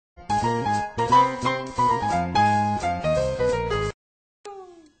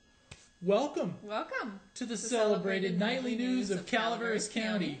Welcome Welcome to the celebrated nightly news of Calaveras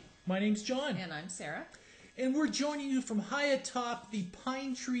County. My name's John. And I'm Sarah. And we're joining you from high atop the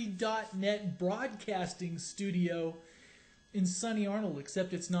Pinetree.net broadcasting studio in sunny Arnold,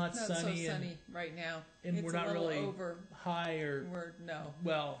 except it's not sunny. So sunny right now. And it's we're not really over high or... No.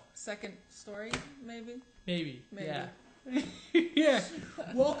 Well... Second story, maybe? Maybe. Yeah. Yeah.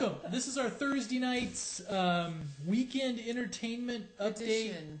 Welcome. This is our Thursday night's weekend entertainment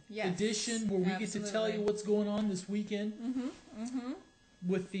update edition where we get to tell you what's going on this weekend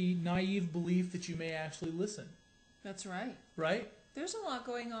with the naive belief that you may actually listen. That's right. Right? There's a lot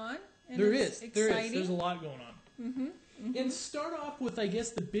going on. And There is. is. There's a lot going on. And start off with, I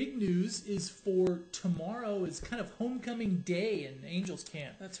guess, the big news is for tomorrow is kind of homecoming day in Angels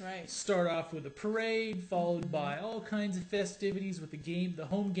Camp. That's right. Start off with a parade, followed by all kinds of festivities with the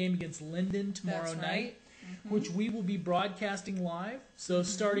home game against Linden tomorrow night, which we will be broadcasting live. So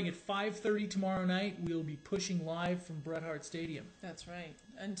starting at 5:30 tomorrow night, we'll be pushing live from Bret Hart Stadium. That's right.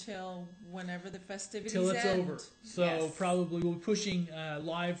 Until whenever the festivities Till it's end. over. So probably we'll be pushing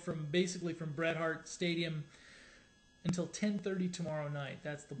live from Bret Hart Stadium until 10:30 tomorrow night.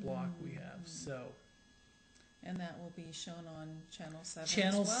 That's the block we have. So, and that will be shown on Channel 7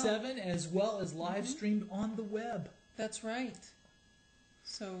 Channel 7 as well as live streamed on the web. That's right.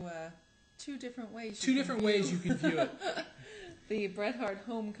 So, two different ways. Two different ways you can view it. The Bret Hart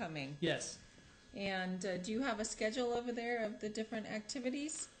Homecoming. Yes. And do you have a schedule over there of the different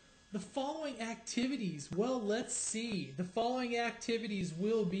activities? The following activities, well, let's see. The following activities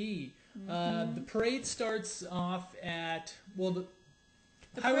will be, the parade starts off at, the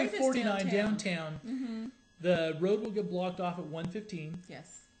Highway 49 downtown. The road will get blocked off at 1:15.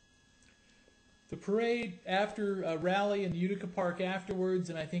 Yes. The parade after a rally in Utica Park afterwards,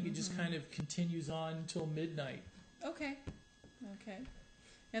 and I think it just kind of continues on until midnight. Okay. Okay.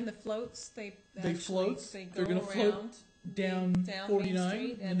 And the floats, they're going to float down 49,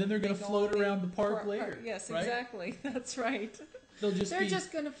 Street, and then they're going to float around the park later. Yes, right? Exactly. That's right. They're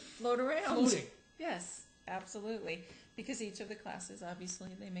just going to float around. Floating. Yes, absolutely. Because each of the classes, obviously,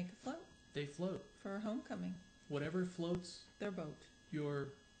 they make a float. They float. For homecoming. Whatever floats their boat. Their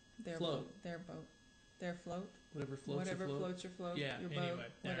float. Their boat. Their float. Whatever floats your float. Yeah, your anyway.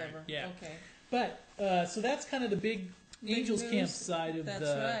 boat. Whatever. Right. Yeah. Okay. But, so that's kind of the big Angels Camp side of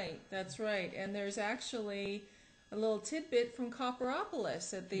That's right. And there's actually a little tidbit from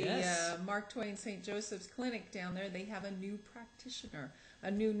Copperopolis at the Mark Twain St. Joseph's Clinic down there. They have a new practitioner,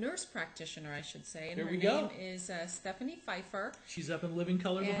 a new nurse practitioner, I should say. And her name is Stephanie Pfeiffer. She's up in living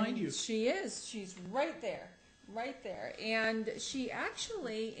color behind you. She is. She's right there. Right there. And she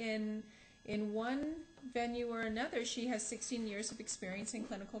actually, in one venue or another, she has 16 years of experience in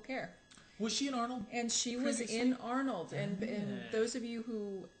clinical care. Was she in Arnold? And she was in Arnold. And those of you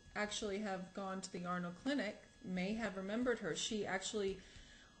who actually have gone to the Arnold Clinic may have remembered her. She actually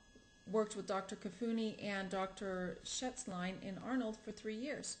worked with Dr. Kafuni and Dr. Schätzlein in Arnold for 3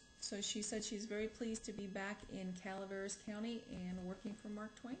 years. So she said she's very pleased to be back in Calaveras County and working for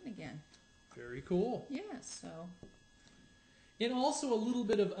Mark Twain again. Very cool. Yeah, so. And also a little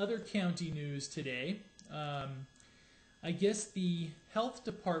bit of other county news today. I guess the health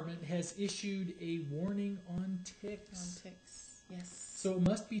department has issued a warning on ticks. On ticks, yes. So it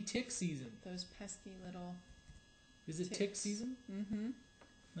must be tick season. Those pesky little Is it ticks. Tick season?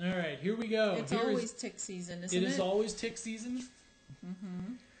 All right, here we go. It's always tick season, isn't it? It is always tick season?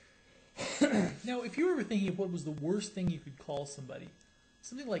 Now, if you were ever thinking of what was the worst thing you could call somebody,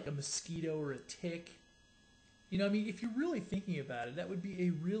 something like a mosquito or a tick, you know, I mean, if you're really thinking about it, that would be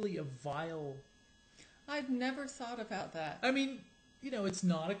a vile... I've never thought about that. I mean, you know, it's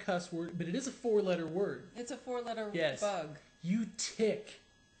not a cuss word, but it is a 4-letter word. It's a 4-letter yes. bug. You tick.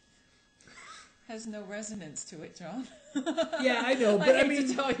 Has no resonance to it, John. Yeah, I know, but I mean,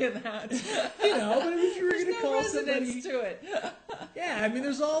 to tell you that. You know, but if you were going to call somebody, resonance to it. Yeah, I mean,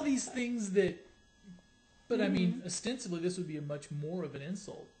 there's all these things that, but I mean, ostensibly, this would be a much more of an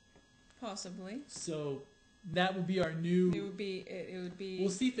insult. Possibly. So that would be our new. It would be. We'll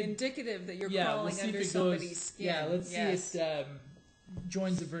see if it, indicative that you're crawling under somebody's skin. Yeah, let's see if it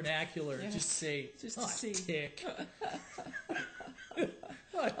joins the vernacular. Yes. Just say, to see. Tick.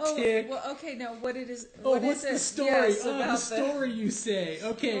 Tick. Well, okay. Now, what's the story? Yes, the story you say.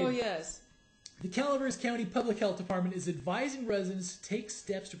 Okay. Oh, yes. The Calaveras County Public Health Department is advising residents to take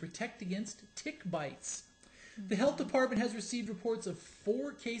steps to protect against tick bites. The health department has received reports of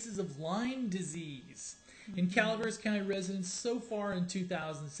 4 cases of Lyme disease in Calaveras County residents so far in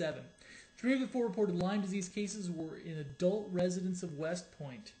 2007. 3 of the 4 reported Lyme disease cases were in adult residents of West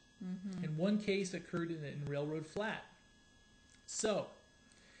Point, and 1 case occurred in Railroad Flat. So,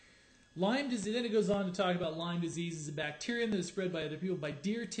 Lyme disease, then it goes on to talk about Lyme disease is a bacterium that is spread by other people by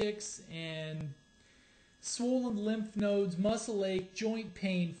deer ticks, and swollen lymph nodes, muscle ache, joint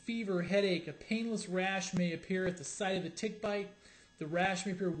pain, fever, headache. A painless rash may appear at the site of a tick bite. The rash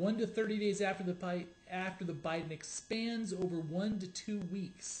may appear 1 to 30 days after the bite, and expands over 1 to 2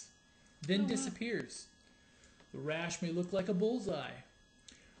 weeks, then disappears. The rash may look like a bullseye.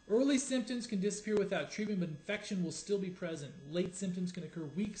 Early symptoms can disappear without treatment, but infection will still be present. Late symptoms can occur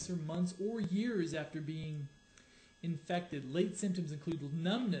weeks or months or years after being infected. Late symptoms include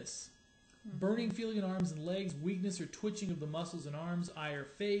numbness, burning feeling in arms and legs, weakness or twitching of the muscles in arms, eye or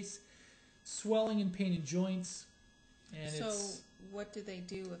face, swelling and pain in joints. And so what do they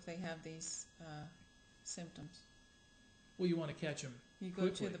do if they have these symptoms? Well, you want to catch them You go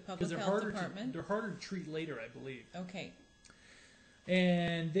quickly, to the public they're health department. They're harder to treat later, I believe. Okay.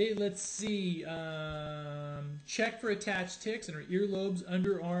 And let's see, check for attached ticks in our earlobes,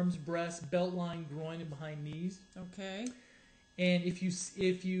 underarms, breasts, belt line, groin, and behind knees. Okay. And if you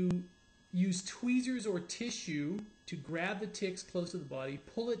use tweezers or tissue to grab the ticks close to the body,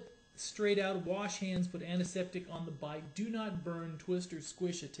 pull it straight out, wash hands, put antiseptic on the bite. Do not burn, twist, or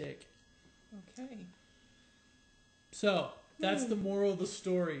squish a tick. Okay. So that's the moral of the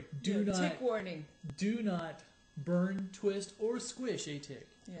story. Tick warning. Do not burn, twist, or squish a tick.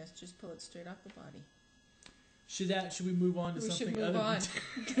 Yes, just pull it straight off the body. Should we move on to something other than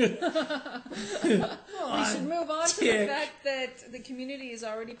we should move on to the fact that the community is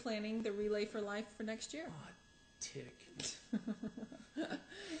already planning the Relay for Life for next year. Tick.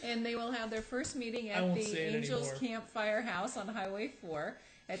 And they will have their first meeting at the Angels Camp Firehouse on Highway 4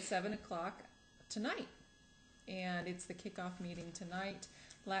 at 7 o'clock tonight. And it's the kickoff meeting tonight.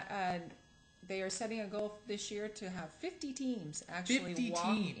 They are setting a goal this year to have 50 teams actually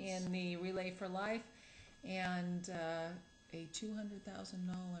walk in the Relay for Life, and a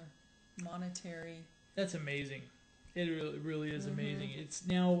 $200,000 monetary. That's amazing. It really is amazing. It's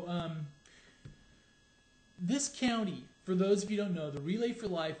now this county. For those of you who don't know, the Relay for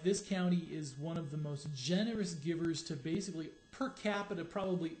Life, this county is one of the most generous givers to basically per capita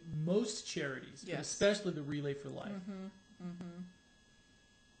probably most charities, but especially the Relay for Life.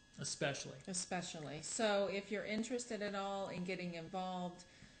 Especially. So if you're interested at all in getting involved,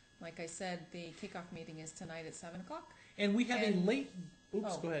 like I said, the kickoff meeting is tonight at 7 o'clock. And we have a late...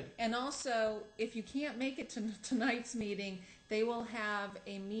 Oops, go ahead. And also, if you can't make it to tonight's meeting, they will have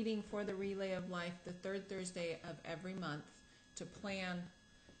a meeting for the Relay of Life the third Thursday of every month to plan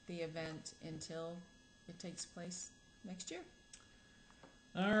the event until it takes place next year.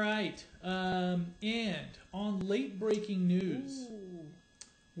 All right. And on late-breaking news...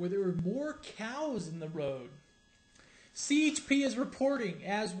 where there were more cows in the road. CHP is reporting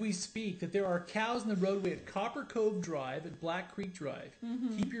as we speak that there are cows in the roadway at Copper Cove Drive at Black Creek Drive.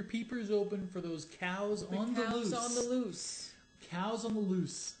 Keep your peepers open for those cows on the loose. Cows on the loose. Cows on the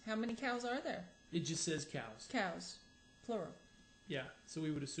loose. How many cows are there? It just says cows. Cows. Plural. Yeah, so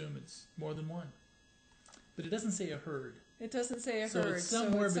we would assume it's more than one. But it doesn't say a herd. It doesn't say a so herd. It's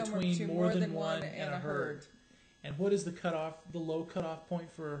somewhere between more than one and a herd. And what is the low cutoff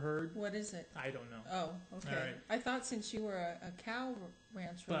point for a herd? What is it? I don't know. Oh, okay. All right. I thought since you were a cow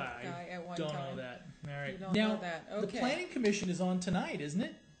ranch guy at one time. I don't know that. All right. You don't know that. Okay. The Planning Commission is on tonight, isn't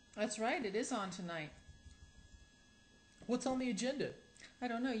it? That's right. It is on tonight. What's on the agenda? I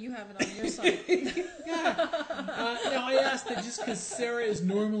don't know. You have it on your site. Now, I asked that just because Sarah is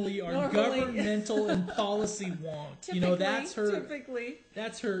normally our governmental and policy wonk. Typically, that's her. Typically.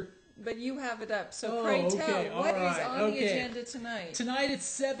 That's her. But you have it up, so pray tell, what is on the agenda tonight? Tonight at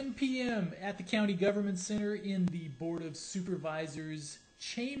 7 p.m. at the County Government Center in the Board of Supervisors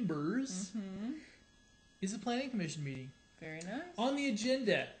chambers is a Planning Commission meeting. Very nice. On the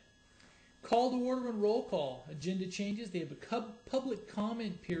agenda, call to order and roll call. Agenda changes. They have a public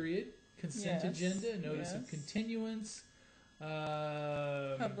comment period, consent agenda, notice of continuance.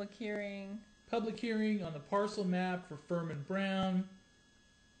 Public hearing. Public hearing on the parcel map for Furman Brown.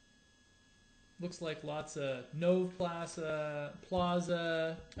 Looks like lots of Nove Plaza.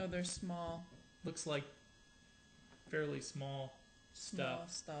 Oh, they're small. Looks like fairly small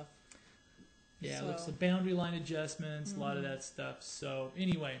stuff. Yeah, looks like boundary line adjustments, a lot of that stuff. So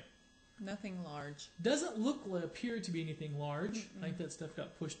anyway. Nothing large. Doesn't appear to be anything large. I think that stuff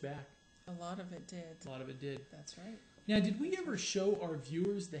got pushed back. A lot of it did. That's right. Now, did we ever show our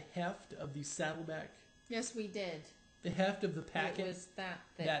viewers the heft of the Saddleback? Yes, we did. The heft of the packet? It was that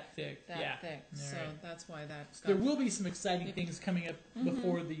thick. That thick. So that's why that. So there will be some exciting things coming up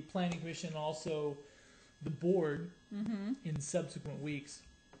before the Planning Commission and also the board in subsequent weeks.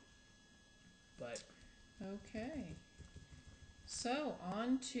 But okay. So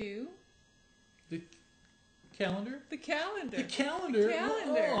on to The calendar? The calendar. The calendar?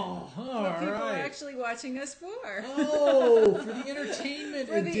 Calendar. Oh, all what people are right. actually watching us for. Oh, for the entertainment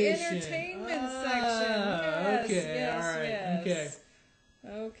For the edition. entertainment section. Yes, okay, yes, all right, yes. okay.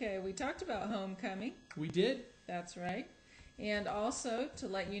 Okay, we talked about homecoming. We did? That's right. And also, to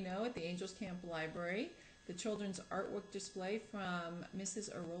let you know, at the Angels Camp Library, the children's artwork display from Mrs.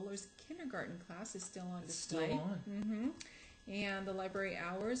 Arola's kindergarten class is still on display. Still on. Mm-hmm. And the library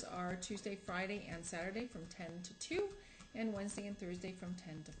hours are Tuesday, Friday, and Saturday from 10 to 2, and Wednesday and Thursday from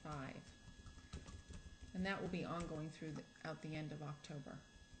 10 to 5. And that will be ongoing throughout the end of October.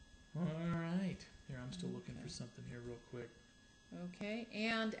 All right. Here, I'm still looking for something here real quick. Okay,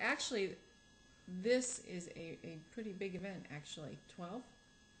 and actually, this is a pretty big event, actually. 12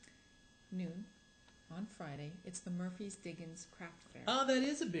 noon on Friday. It's the Murphy's Diggins Craft Fair. Oh, that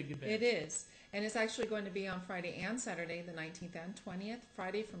is a big event. It is. And it's actually going to be on Friday and Saturday, the 19th and 20th.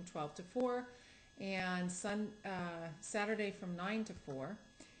 Friday from 12 to 4, and Saturday from 9 to 4.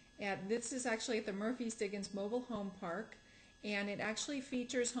 And this is actually at the Murphy's Diggins Mobile Home Park. And it actually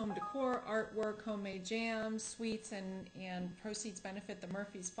features home decor, artwork, homemade jams, sweets, and proceeds benefit the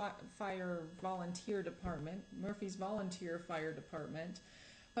Murphy's Fire Volunteer Department, Murphy's Volunteer Fire Department.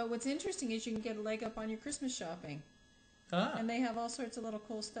 But what's interesting is you can get a leg up on your Christmas shopping. Ah. And they have all sorts of little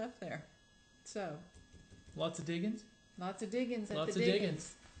cool stuff there. So. Lots of diggins? Lots of diggins at Lots the of Diggins.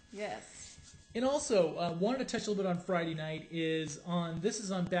 diggins. Yes. And also, wanted to touch a little bit on Friday night this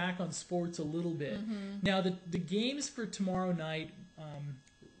is on back on sports a little bit. Mm-hmm. Now, the games for tomorrow night,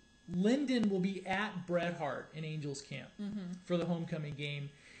 Linden will be at Bret Hart in Angels Camp for the homecoming game.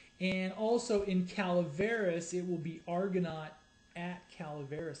 And also in Calaveras, it will be Argonaut at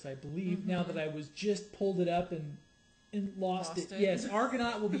Calaveras, I believe. Now that I was just pulled it up and lost it. Yes,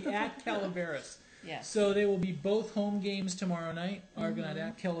 Argonaut will be at Calaveras. Yes. So they will be both home games tomorrow night, Argonaut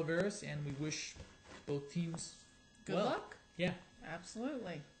at Calaveras, and we wish both teams Good well. luck. Yeah.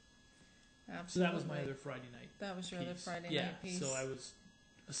 Absolutely. Absolutely. So that was my other Friday night. That was your other piece. Friday yeah, night piece. So I was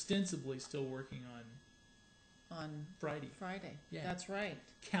ostensibly still working on Friday. Friday. Yeah. That's right.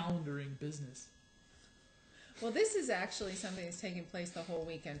 Calendaring business. Well, this is actually something that's taking place the whole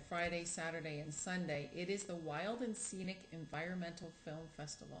weekend, Friday, Saturday, and Sunday. It is the Wild and Scenic Environmental Film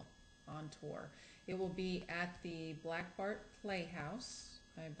Festival on tour. It will be at the Black Bart Playhouse,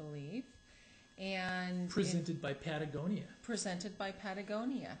 I believe. And Presented by Patagonia. Presented by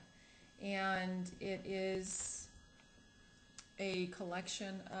Patagonia. And it is a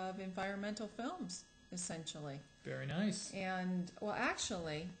collection of environmental films, essentially. Very nice. And, well,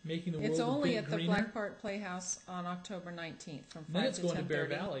 actually, Making the world it's a only bit at the greener. Black Bart Playhouse on October 19th from 5 Then it's to 10:30. going to Bear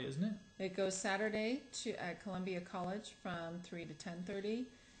Valley, isn't it? It goes Saturday at Columbia College from 3 to 10:30,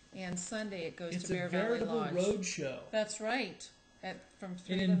 and Sunday it goes It's to Bear a Valley veritable Lodge. road show. That's right, from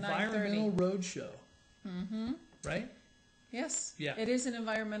 3 An to 9:30. environmental road show. Mm-hmm. Right? Yes. Yeah. It is an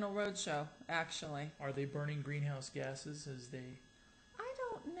environmental road show, actually. Are they burning greenhouse gases as they... I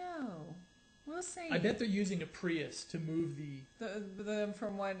don't know. We'll see. I bet they're using a Prius to move the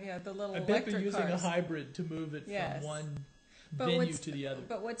from one, the little I bet electric they're using cars. a hybrid to move it Yes. from one But venue to the other.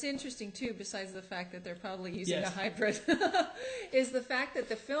 But what's interesting, too, besides the fact that they're probably using Yes. a hybrid, is the fact that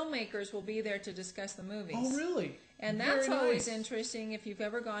the filmmakers will be there to discuss the movies. Oh, really? And Very that's always nice. interesting if you've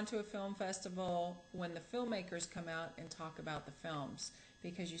ever gone to a film festival when the filmmakers come out and talk about the films,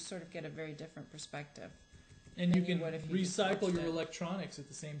 because you sort of get a very different perspective. And you than you can would if you just recycle watched your it. electronics at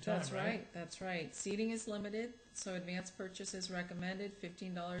the same time, That's right. That's right. Seating is limited, so advance purchase is recommended.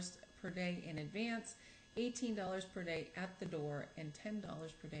 $15 per day in advance, $18 per day at the door, and $10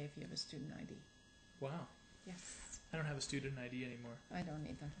 per day if you have a student ID. Wow. Yes. I don't have a student ID anymore. I don't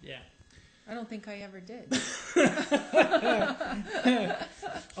either. Yeah. I don't think I ever did.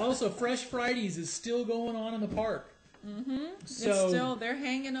 Also, Fresh Fridays is still going on in the park. Mm-hmm. So they're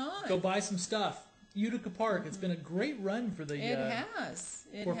hanging on. go buy some stuff. Utica Park. It's been a great run for the It has.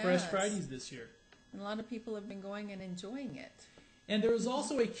 It for has. Fresh Fridays this year. And a lot of people have been going and enjoying it. And there was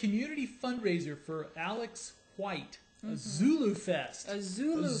also a community fundraiser for Alex White, a Zulu Fest. A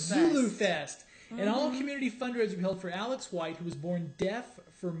Zulu Fest. Zulu Fest. An all-community fundraiser will be held for Alex White, who was born deaf.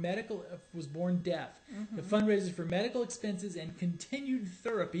 The fundraiser is for medical expenses and continued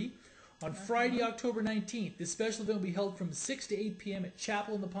therapy on Friday, October 19th. This special event will be held from 6 to 8 p.m. at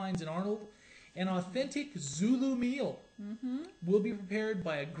Chapel in the Pines in Arnold. An authentic Zulu meal will be prepared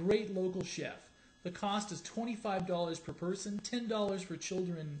by a great local chef. The cost is $25 per person, $10 for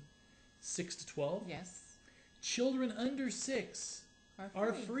children 6 to 12. Yes. Children under 6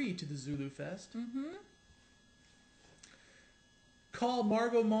 are free to the Zulu Fest. Call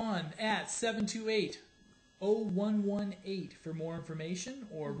Margot Mon at nnews1018 for more information,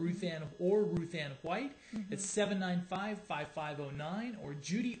 or Ruth Ann White at 795-5509, or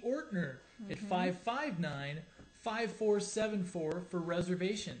Judy Ortner at 559-5474 for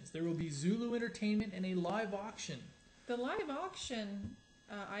reservations. There will be Zulu entertainment and a live auction. The live auction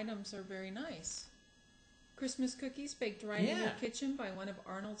items are very nice. Christmas cookies baked right in your kitchen by one of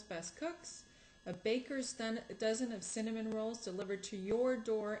Arnold's best cooks. A baker's dozen of cinnamon rolls delivered to your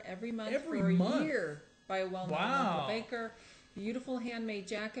door every month for a year by a well-known local baker. Beautiful handmade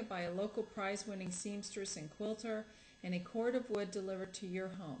jacket by a local prize-winning seamstress and quilter. And a cord of wood delivered to your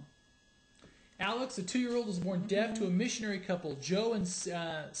home. Alex, a 2-year-old, was born deaf to a missionary couple, Joe and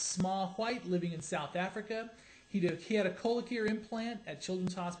Sma White, living in South Africa. He had a cochlear implant at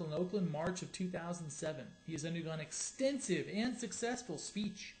Children's Hospital in Oakland, March of 2007. He has undergone extensive and successful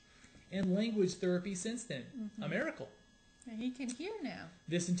speech and language therapy since then. A miracle. And he can hear now.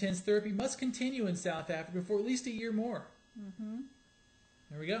 This intense therapy must continue in South Africa for at least a year more.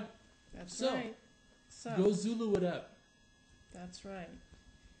 There we go. That's right. So, go Zulu it up. That's right.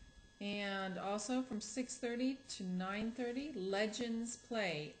 And also from 6:30 to 9:30, Legends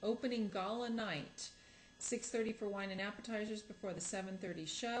Play, opening gala night. 6:30 for wine and appetizers before the 7:30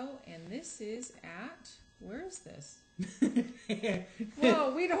 show. And this is at, where is this?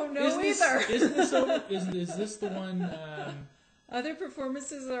 Well, we don't know either. Isn't this over? Is this the one? Other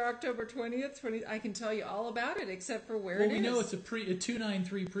performances are October 20th. I can tell you all about it except for where it is. Well, we know it's a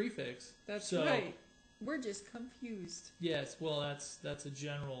 293 prefix. That's right. We're just confused. Yes. Well, that's a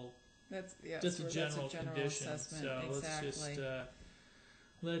general. That's a general condition. Assessment. So exactly.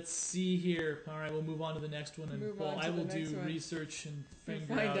 let's see here. All right, we'll move on to the next one, and I will do research and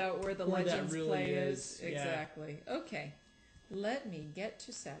find out where the Legends really Play is. Exactly. Yeah. Okay. Let me get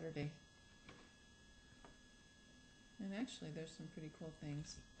to Saturday. And actually, there's some pretty cool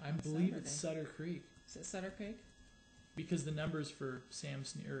things. I believe it's Sutter Creek. Is it Sutter Creek? Because the numbers for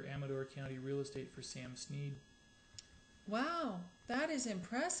Amador County Real Estate for Sam Snead. Wow, that is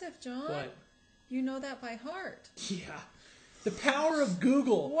impressive, John. What? You know that by heart. Yeah. The power of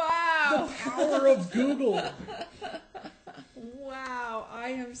Google. Wow. The power of Google. Wow, I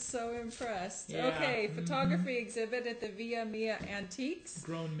am so impressed. Yeah. Okay, photography exhibit at the Via Mia Antiques.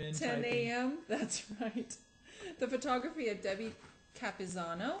 Grown men 10 a.m. That's right. The photography at Debbie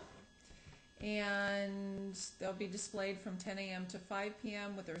Capizano. And they'll be displayed from 10 a.m. to 5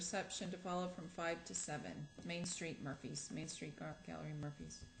 p.m. with a reception to follow from 5 to 7. Main Street Gallery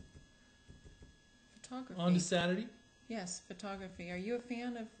Murphy's. Photography. On to Saturday? Yes, photography. Are you a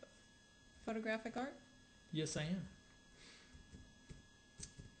fan of photographic art? Yes, I am.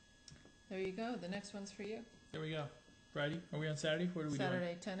 There you go. The next one's for you. There we go. Friday? Are we on Saturday? What are we doing?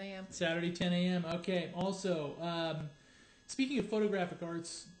 Saturday, 10 a.m. Saturday, 10 a.m. Okay. Also, speaking of photographic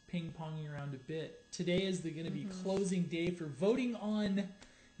arts, ping-ponging around a bit, today is going to be closing day for voting on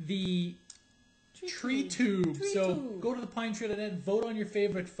the Tree Tube. So go to the pinetree.net, vote on your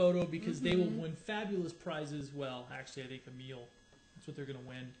favorite photo, because they will win fabulous prizes. Well, actually, I think a meal. That's what they're going to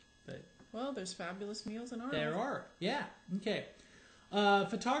win. But well, there's fabulous meals in Arnold. There are. Yeah. Okay.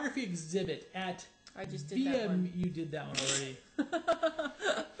 Photography exhibit at I just did that one. You did that one already.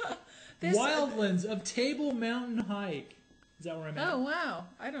 Wildlands of Table Mountain Hike. Is that where I'm at? Oh, wow.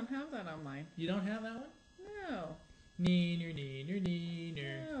 I don't have that on mine. You don't have that one? No.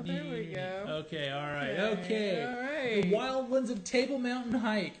 Neener. Oh, there we go. Okay, all right. Okay. All right. The Wildlands of Table Mountain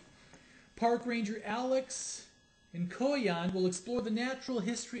Hike. Park Ranger Alex and Koyan will explore the natural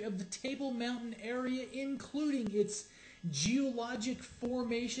history of the Table Mountain area, including its geologic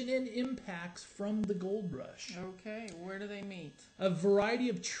formation and impacts from the gold rush. Okay, where do they meet? A variety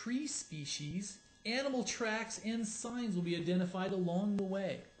of tree species, animal tracks, and signs will be identified along the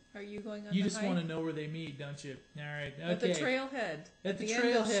way. Are you going on You the just hike? want to know where they meet, don't you? All right. Okay. At the trailhead. At the end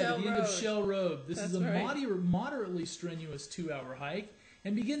of trailhead, at the end of Shell Road. This That's is a right. moderately strenuous 2-hour hike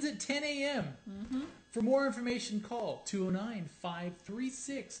and begins at 10 a.m. For more information, call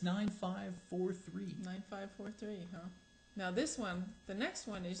 209-536-9543. 9543, huh? Now this one, the next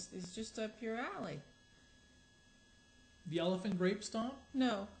one is just up your alley. The Elephant Grape Stomp?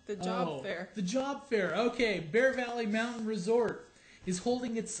 No, the job fair. The job fair. Okay, Bear Valley Mountain Resort is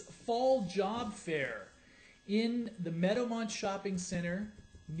holding its fall job fair in the Meadowmont Shopping Center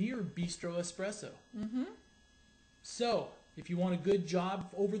near Bistro Espresso. So, if you want a good job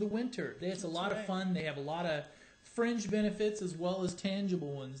over the winter, it's a lot of fun. They have a lot of fringe benefits as well as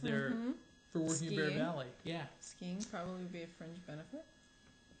tangible ones there for working at Bear Valley. Yeah. Skiing probably would be a fringe benefit.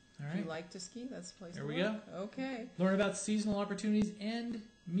 All right. If you like to ski, that's the place There to we work. go. Okay. Learn about seasonal opportunities and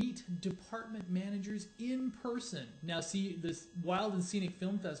meet department managers in person. Now, see, this Wild and Scenic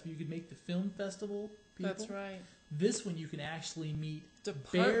Film Festival, you could make the film festival people. That's right. This one, you can actually meet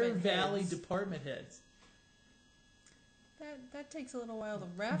Department Bear Valley heads. department heads. That takes a little while to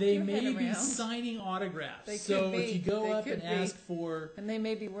wrap They your may head be around. signing autographs. They So could if be. you go They up could and be. ask for... And they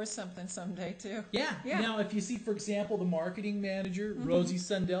may be worth something someday, too. Yeah. Yeah. Now, if you see, for example, the marketing manager, Rosie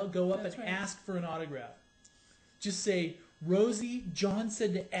Sundell, go up That's and right. ask for an autograph. Just say, Rosie, John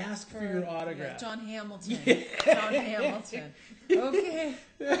said to ask for your autograph. Yeah, John Hamilton. John Hamilton. Okay.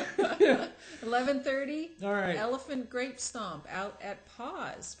 11:30. All right. Elephant Grape Stomp out at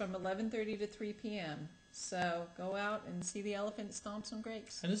Paws from 11:30 to 3 p.m. So go out and see the elephant stomp some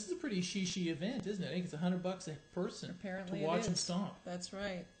grapes. And this is a pretty she event, isn't it? I think it's $100 a person Apparently to it watch them is. stomp. That's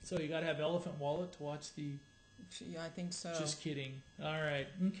right. So you got to have Elephant Wallet to watch the... Yeah, I think so. Just kidding. All right.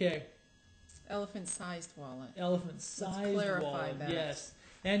 Okay. Elephant-sized wallet. Elephant-sized clarify wallet. that. Yes.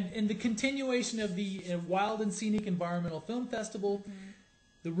 And the continuation of the Wild and Scenic Environmental Film Festival,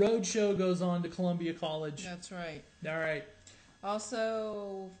 the road show goes on to Columbia College. That's right. All right.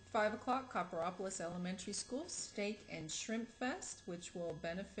 Also, 5 o'clock, Copperopolis Elementary School Steak and Shrimp Fest, which will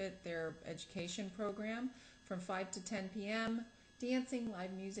benefit their education program from 5 to 10 p.m. Dancing,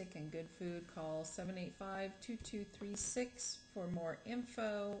 live music, and good food. Call 785-2236 for more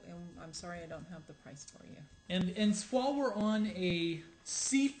info. And I'm sorry I don't have the price for you. And while we're on a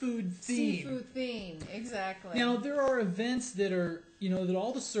seafood theme... Seafood theme, exactly. Now, there are events that are, that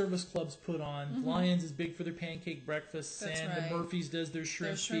all the service clubs put on. Lions is big for their pancake breakfasts, That's and right. the Murphys does their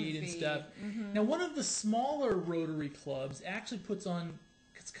shrimp feed and feed. stuff. Now, one of the smaller Rotary clubs actually puts on,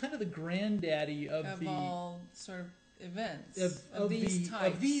 it's kind of the granddaddy of all sort of events Of these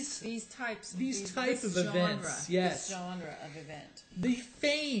these type this of genre, events. yes. This genre of event. the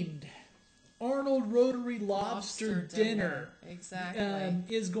famed Arnold Rotary Lobster Dinner Exactly.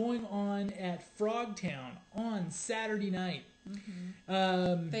 is going on at Frogtown on Saturday night.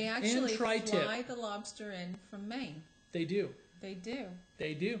 They actually and tri-tip. fly the lobster in from Maine. They do. They do.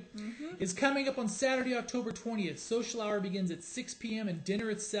 They do. It's coming up on Saturday, October 20th. Social hour begins at 6 p.m. and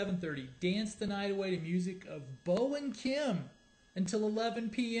dinner at 7:30. Dance the night away to music of Bo and Kim until 11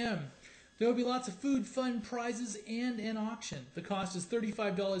 p.m. There will be lots of food, fun, prizes, and an auction. The cost is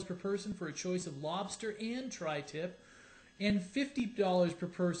 $35 per person for a choice of lobster and tri-tip, and $50 per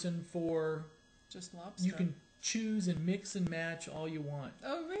person for... Just lobster. You can choose and mix and match all you want.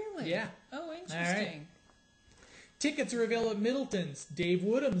 Oh, really? Yeah. Oh, interesting. All right. Tickets are available at Middleton's, Dave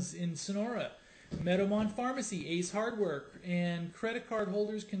Woodham's in Sonora, Meadowmont Pharmacy, Ace Hardware, and credit card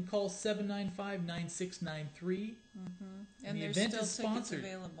holders can call 795-9693. And the there's event still is tickets sponsored.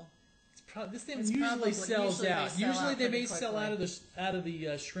 available. This thing It's usually probably- sells usually they out. sell Usually out they may pretty sell quickly. out of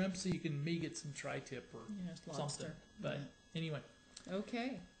the shrimp, so you may get some tri-tip or Yes, lobster. something. But anyway,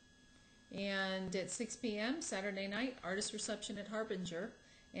 Okay. And at 6 p.m. Saturday night, artist reception at Harbinger,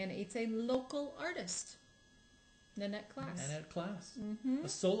 and it's a local artist. Nanette Class. Nanette Class, a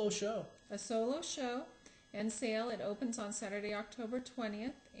solo show. A solo show and sale. It opens on Saturday, October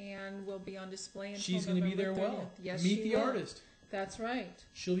 20th, and will be on display until She's going to be there November 30th. well. Yes, Meet she the will. artist. That's right.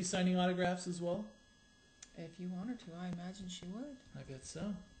 She'll be signing autographs as well. If you want her to, I imagine she would. I bet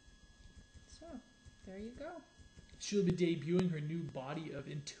so. So, there you go. She'll be debuting her new body of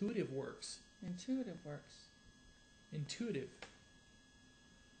Intuitive Works. Intuitive Works. Intuitive.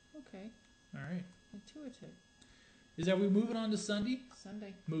 Okay. All right. Intuitive. Are we moving on to Sunday?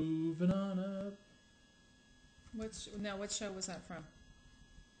 Sunday. Moving on up. What show was that from?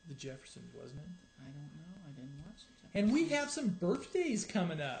 The Jeffersons, wasn't it? I don't know. I didn't watch it. And we have some birthdays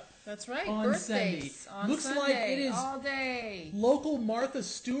coming up. That's right. On Birthdays. Sunday. On Looks Sunday, like it is all day. Local Martha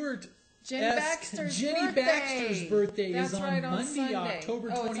Stewart. Jenny Baxter's Jenny Baxter's birthday That's is on right, on Monday, Sunday. October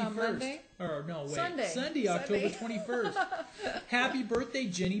 21st. It's on Monday? Or no, wait. Sunday. Sunday, October 21st. Happy birthday,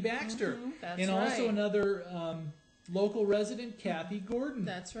 Jenny Baxter. That's and also right. another local resident, Kathy Gordon.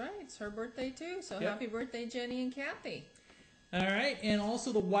 That's right. It's her birthday too. So Yep. happy birthday, Jenny and Kathy. All right, and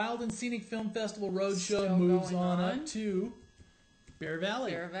also the Wild and Scenic Film Festival Roadshow Still moves going on on. up to Bear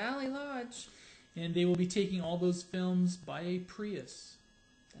Valley. Bear Valley Lodge. And they will be taking all those films by a Prius.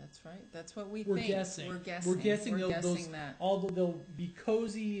 That's right. That's what we We're think. guessing. We're guessing. We're guessing We're those, guessing that. although they'll be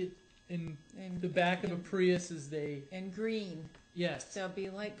cozy in And, the back of a Prius as they... and green. Yes. They'll be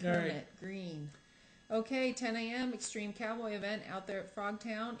like All Kermit. right. Green. Okay, 10 a.m. Extreme Cowboy event out there at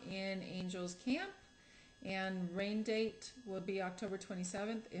Frogtown in Angels Camp. And rain date will be October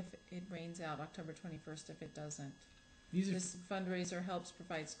 27th if it rains out, October 21st if it doesn't. These are, This fundraiser helps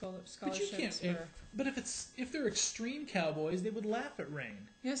provide but you scholarships can't... for... But if they're extreme cowboys, they would laugh at rain.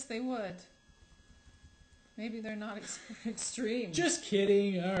 Yes, they would. Maybe they're not extreme. Just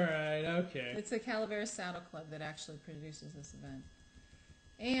kidding. All right, okay. It's the Calaveras Saddle Club that actually produces this event.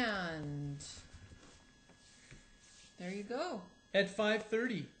 And there you go. At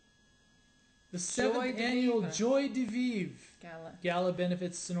 5:30, the Joy 7th de annual Vive. Joy de Vive Gala. Gala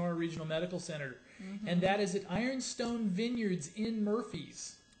benefits Sonora Regional Medical Center. And that is at Ironstone Vineyards in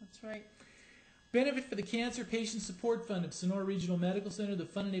Murphys. That's right. Benefit for the Cancer Patient Support Fund of Sonora Regional Medical Center. The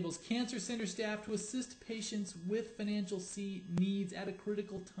fund enables cancer center staff to assist patients with financial needs at a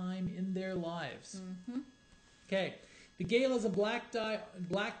critical time in their lives. Okay. The gala is a black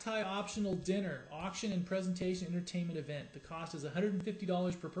tie optional dinner, auction and presentation entertainment event. The cost is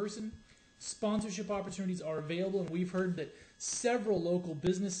 $150 per person. Sponsorship opportunities are available, and we've heard that several local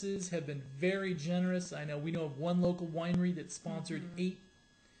businesses have been very generous. We know of one local winery that sponsored eight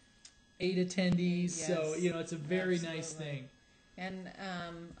attendees. Yes, so it's a very nice absolutely. thing. And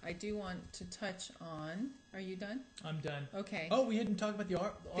I do want to touch on. Are you done? I'm done. Okay. Oh, we didn't talk about the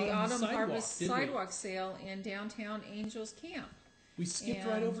Autumn sidewalk, Harvest did we? Sidewalk Sale in downtown Angels Camp. We skipped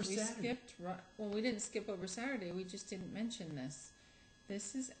right over Saturday. Well, we didn't skip over Saturday. We just didn't mention this.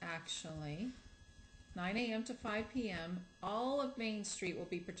 This is actually 9 a.m. to 5 p.m. All of Main Street will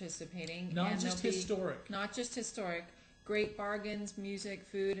be participating. Not and just there'll be- historic. Not just historic. Great bargains, music,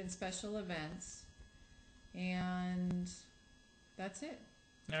 food, and special events. And that's it.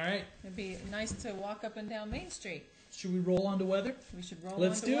 All right. It'd be nice to walk up and down Main Street. Should we roll on to weather? We should roll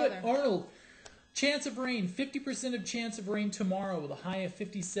Let's on to do weather. it. Arnold, chance of rain, 50% of chance of rain tomorrow with a high of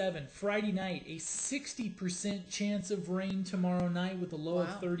 57. Friday night, a 60% chance of rain tomorrow night with a low Wow.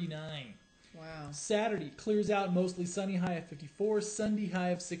 of 39. Wow. Saturday, clears out, mostly sunny, high of 54. Sunday, high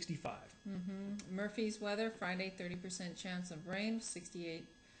of 65. Murphy's weather, Friday 30% chance of rain, 68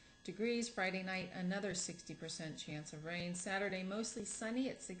 degrees. Friday night, another 60% chance of rain. Saturday, mostly sunny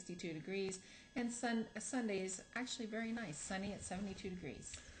at 62 degrees. And Sunday is actually very nice, sunny at 72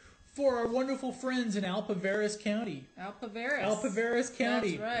 degrees. For our wonderful friends in Alpaveras County. Alpaveras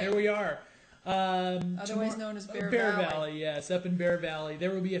County. That's right. There we are. Otherwise known as Bear Valley. Yes, up in Bear Valley. There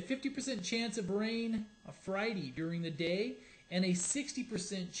will be a 50% chance of rain Friday during the day and a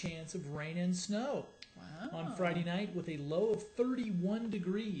 60% chance of rain and snow on Friday night with a low of 31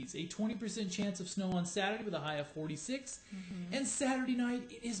 degrees. A 20% chance of snow on Saturday with a high of 46. And Saturday night,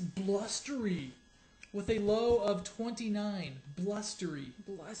 it is blustery with a low of 29. Blustery.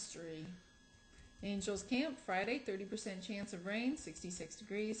 Angels Camp, Friday, 30% chance of rain, 66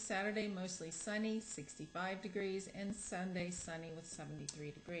 degrees. Saturday, mostly sunny, 65 degrees. And Sunday, sunny with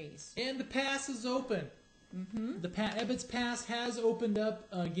 73 degrees. And the pass is open. The Ebbets Pass has opened up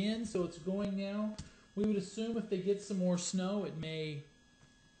again, so it's going now. We would assume if they get some more snow, it may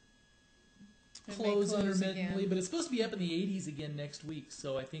close intermittently, again. but it's supposed to be up in the 80s again next week,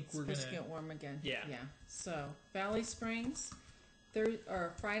 so I think we're going Supposed to get warm again. Yeah. So, Valley Springs,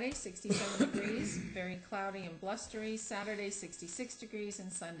 Friday, 67 degrees, very cloudy and blustery. Saturday, 66 degrees,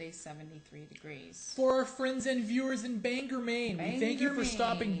 and Sunday, 73 degrees. For our friends and viewers in Bangor, Maine, we thank you for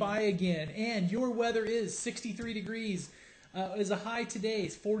stopping by again. And your weather is 63 degrees is a high today,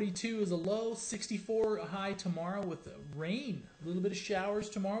 42 is a low, 64 a high tomorrow with rain. A little bit of showers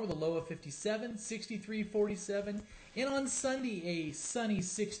tomorrow with a low of 57, 63, 47. And on Sunday, a sunny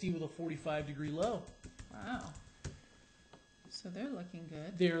 60 with a 45-degree low. Wow. So they're looking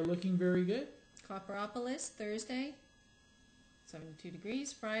good. They're looking very good. Copperopolis, Thursday, 72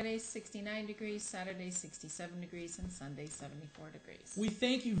 degrees. Friday, 69 degrees. Saturday, 67 degrees. And Sunday, 74 degrees. We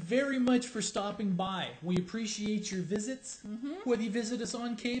thank you very much for stopping by. We appreciate your visits. Whether you visit us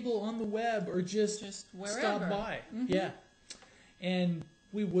on cable, on the web, or just wherever. stop by. Yeah. And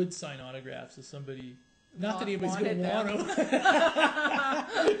we would sign autographs if somebody... Not that anybody's going to want them.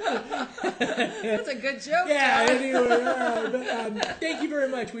 That's a good joke. Yeah, anyway. But, thank you very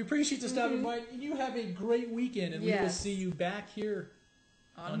much. We appreciate you stopping by. You have a great weekend, and we will see you back here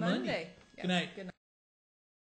on Monday. Good night. Good night.